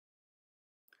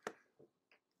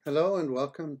Hello and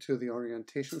welcome to the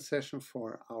orientation session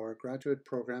for our graduate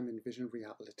program in Vision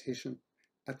Rehabilitation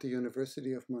at the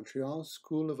University of Montreal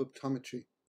School of Optometry.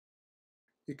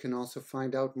 You can also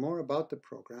find out more about the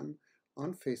program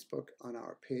on Facebook on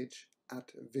our page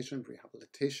at Vision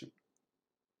Rehabilitation.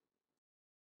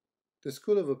 The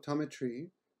School of Optometry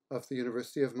of the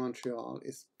University of Montreal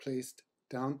is placed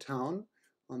downtown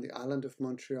on the island of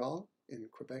Montreal in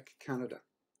Quebec, Canada.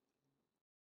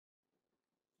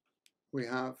 We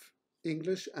have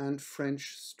English and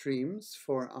French streams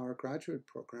for our graduate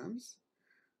programs,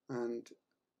 and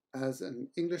as an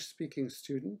English-speaking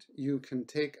student, you can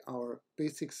take our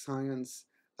basic science,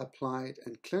 applied,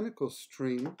 and clinical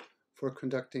stream for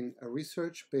conducting a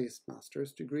research-based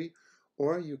master's degree,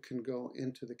 or you can go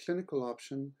into the clinical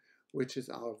option, which is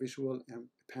our visual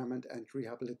impairment and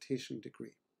rehabilitation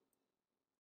degree.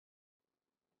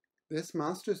 This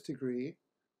master's degree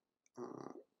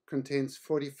contains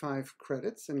 45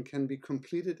 credits and can be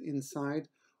completed inside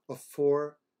of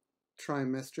 4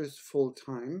 trimesters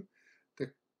full-time.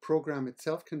 The program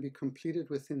itself can be completed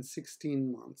within 16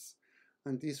 months.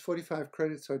 And these 45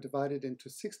 credits are divided into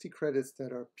 60 credits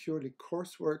that are purely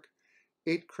coursework,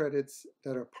 8 credits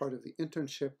that are part of the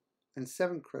internship, and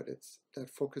 7 credits that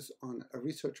focus on a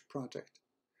research project.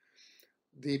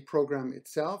 The program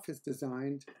itself is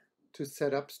designed to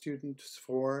set up students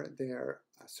for their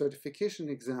certification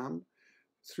exam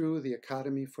through the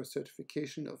Academy for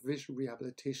Certification of Vision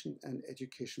Rehabilitation and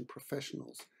Education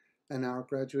Professionals. And our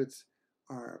graduates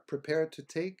are prepared to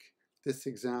take this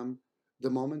exam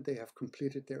the moment they have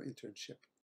completed their internship.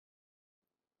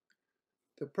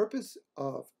 The purpose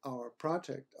of our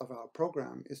project, of our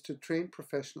program, is to train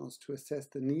professionals to assess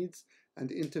the needs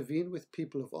and intervene with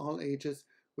people of all ages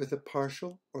with a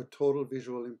partial or total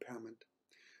visual impairment.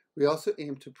 We also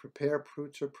aim to prepare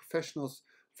future professionals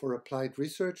for applied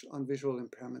research on visual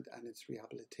impairment and its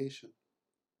rehabilitation.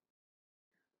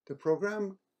 The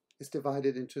program is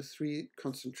divided into 3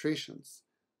 concentrations.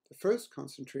 The first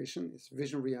concentration is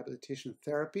vision rehabilitation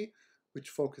therapy, which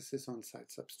focuses on sight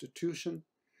substitution.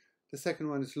 The second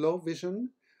one is low vision,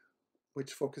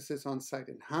 which focuses on sight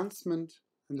enhancement.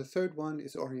 And the third one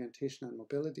is orientation and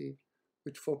mobility,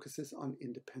 which focuses on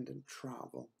independent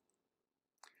travel.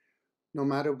 No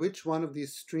matter which one of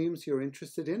these streams you're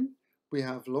interested in, we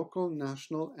have local,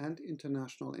 national, and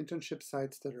international internship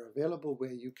sites that are available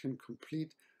where you can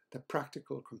complete the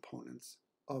practical components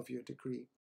of your degree.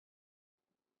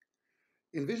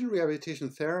 In vision rehabilitation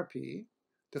therapy,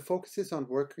 the focus is on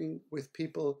working with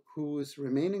people whose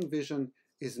remaining vision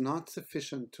is not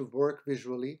sufficient to work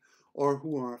visually or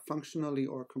who are functionally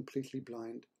or completely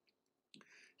blind.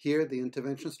 Here, the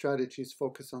intervention strategies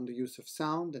focus on the use of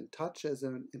sound and touch as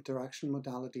an interaction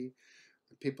modality.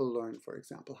 People learn, for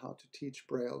example, how to teach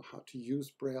braille, how to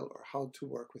use braille, or how to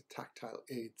work with tactile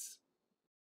aids.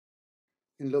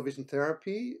 In low vision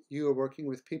therapy, you are working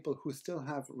with people who still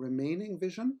have remaining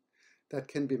vision that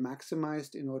can be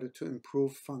maximized in order to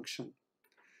improve function.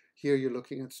 Here you're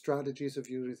looking at strategies of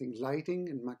using lighting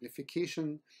and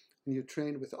magnification, and you're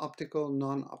trained with optical,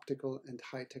 non-optical, and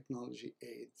high technology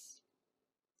aids.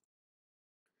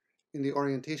 In the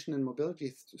orientation and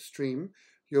mobility stream,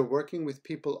 you're working with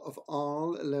people of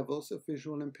all levels of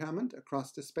visual impairment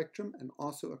across the spectrum and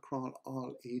also across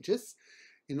all ages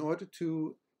in order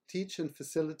to teach and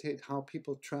facilitate how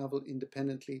people travel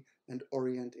independently and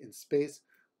orient in space,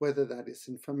 whether that is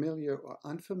in familiar or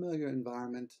unfamiliar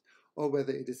environment or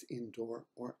whether it is indoor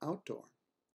or outdoor.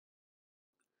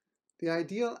 The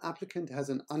ideal applicant has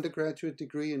an undergraduate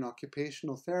degree in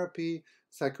occupational therapy,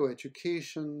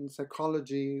 psychoeducation,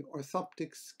 psychology,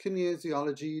 orthoptics,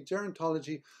 kinesiology,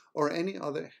 gerontology, or any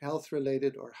other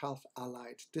health-related or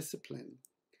health-allied discipline.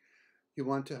 You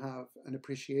want to have an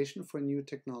appreciation for new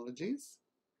technologies,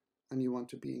 and you want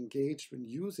to be engaged when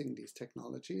using these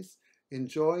technologies,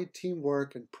 enjoy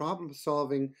teamwork and problem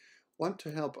solving, want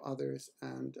to help others,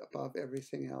 and above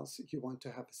everything else, you want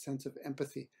to have a sense of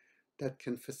empathy that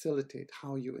can facilitate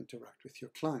how you interact with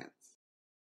your clients.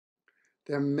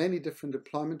 There are many different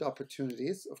employment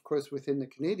opportunities. Of course, within the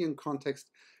Canadian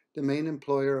context, the main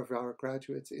employer of our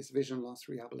graduates is Vision Loss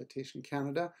Rehabilitation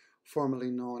Canada, formerly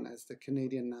known as the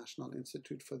Canadian National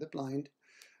Institute for the Blind.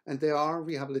 And there are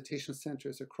rehabilitation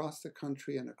centers across the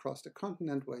country and across the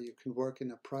continent where you can work in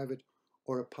a private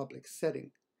or a public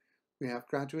setting. We have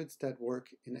graduates that work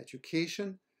in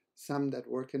education, some that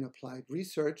work in applied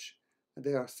research.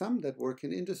 There are some that work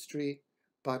in industry,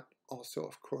 but also,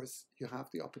 of course, you have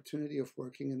the opportunity of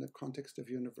working in the context of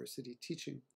university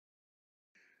teaching.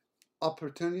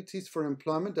 Opportunities for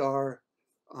employment are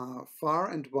far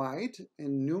and wide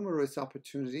and numerous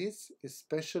opportunities,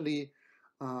 especially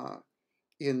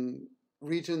in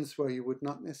regions where you would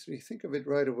not necessarily think of it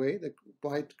right away. The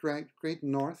great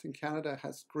north in Canada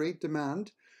has great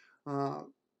demand.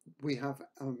 We have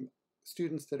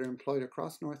students that are employed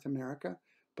across North America,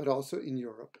 but also in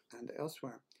Europe and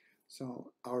elsewhere.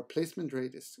 So our placement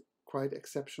rate is quite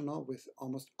exceptional, with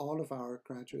almost all of our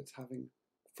graduates having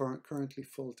currently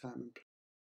full-time employment.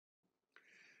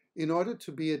 In order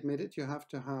to be admitted, you have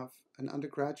to have an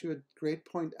undergraduate grade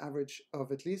point average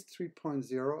of at least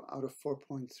 3.0 out of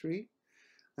 4.3,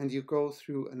 and you go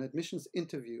through an admissions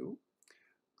interview.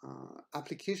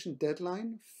 Application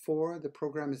deadline for the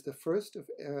program is the 1st of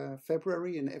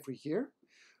February in every year.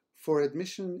 For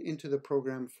admission into the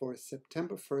program for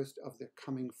September 1st of the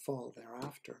coming fall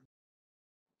thereafter.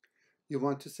 You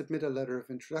want to submit a letter of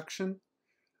introduction,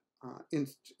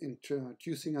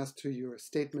 introducing us to your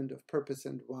statement of purpose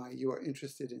and why you are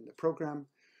interested in the program,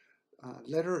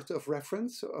 letters of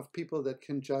reference of people that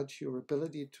can judge your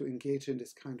ability to engage in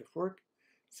this kind of work.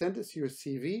 Send us your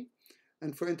CV,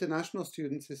 and for international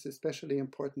students it's especially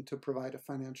important to provide a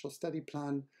financial study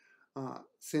plan,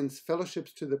 since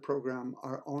fellowships to the program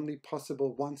are only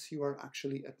possible once you are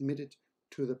actually admitted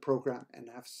to the program and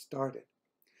have started.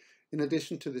 In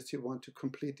addition to this, you want to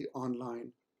complete the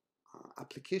online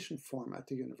application form at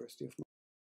the University of Montreal.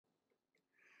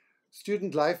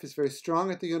 Student life is very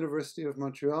strong at the University of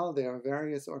Montreal. There are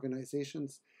various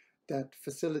organizations that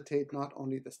facilitate not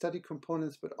only the study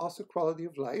components, but also quality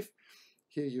of life.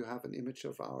 Here you have an image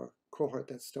of our cohort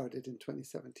that started in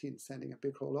 2017, sending a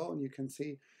big hello, and you can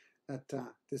see that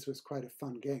this was quite a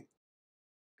fun game.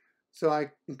 So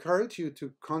I encourage you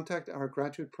to contact our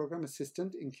graduate program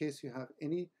assistant in case you have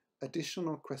any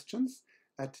additional questions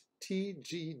at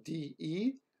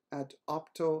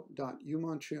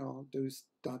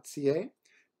tgde@opto.umontreal.ca,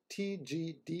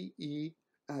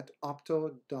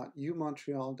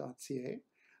 tgde@opto.umontreal.ca,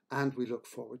 and we look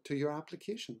forward to your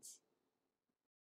applications.